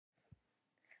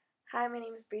Hi, my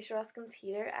name is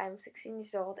Roskams-Hieter. I'm 16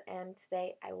 years old, and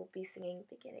today I will be singing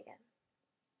Begin Again.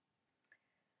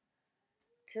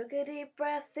 Took a deep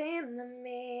breath in the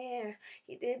mirror.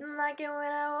 He didn't like it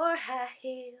when I wore high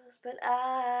heels, but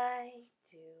I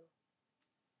do.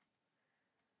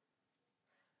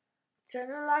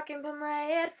 Turned the lock and put my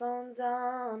headphones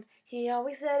on. He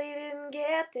always said he didn't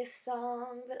get this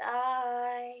song, but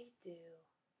I do.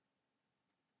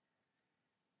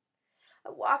 I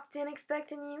walked in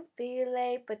expecting you'd be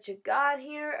late, but you got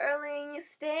here early and you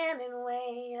stand and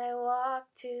wait. I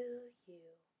walked to you.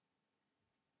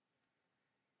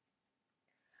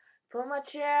 Pull my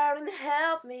chair and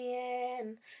help me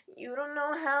in. You don't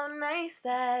know how nice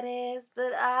that is,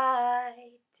 but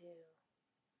I do.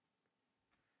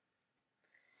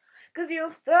 'Cause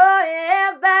you'll throw your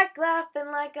hair back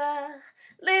laughing like a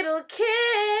little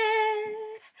kid.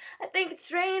 I think it's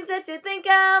strange that you think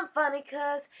I'm funny,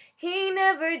 'cause he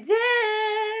never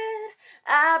did.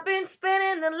 I've been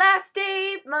spending the last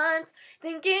 8 months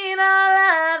thinking all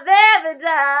I've ever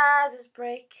does is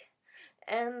break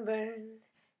and burn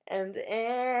and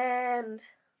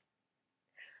end.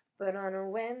 But on a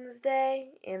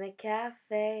Wednesday in a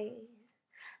cafe,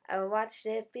 I watched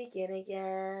it begin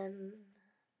again.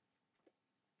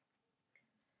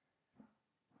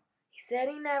 He said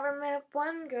he never met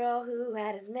one girl who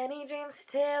had as many dreams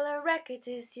to tailor records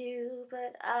as you,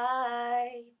 but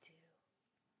I do.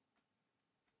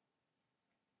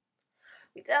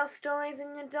 We tell stories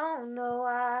and you don't know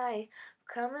why. I'm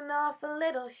coming off a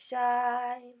little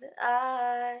shy, but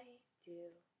I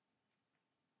do.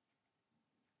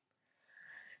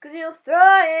 'Cause you'll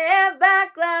throw your hair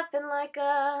back laughing like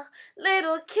a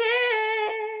little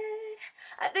kid.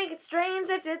 I think it's strange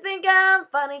that you think I'm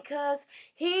funny, 'cause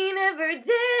he never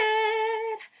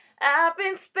did. I've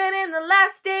been spending the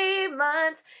last 8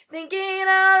 months thinking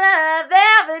all I've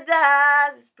ever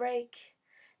does is break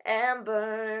and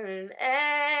burn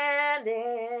and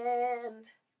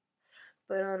end.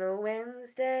 But on a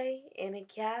Wednesday in a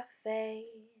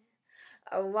cafe,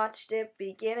 I watched it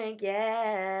begin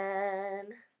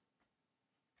again.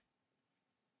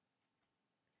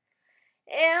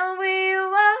 And we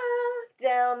walked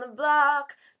down the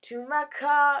block to my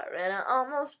car, and I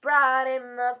almost brought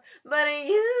him up, but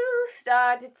you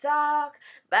start to talk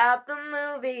about the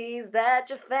movies that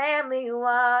your family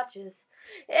watches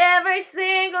every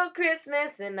single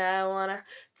Christmas, and I wanna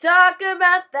talk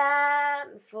about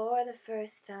that for the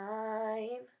first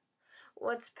time.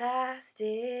 What's past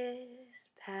is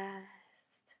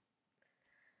past.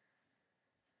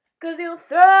 'Cause you'll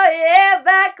throw your hair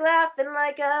back laughing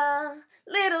like a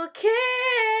little kid.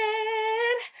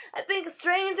 I think it's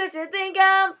strange that you think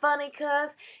I'm funny,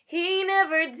 'cause he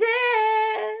never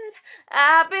did.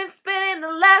 I've been spending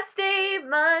the last 8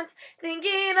 months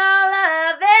thinking all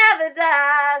I've ever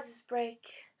does is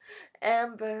break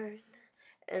and burn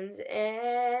and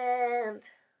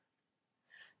end.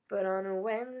 But on a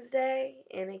Wednesday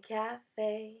in a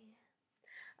cafe,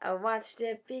 I watched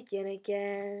it begin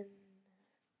again.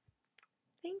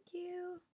 Thank you.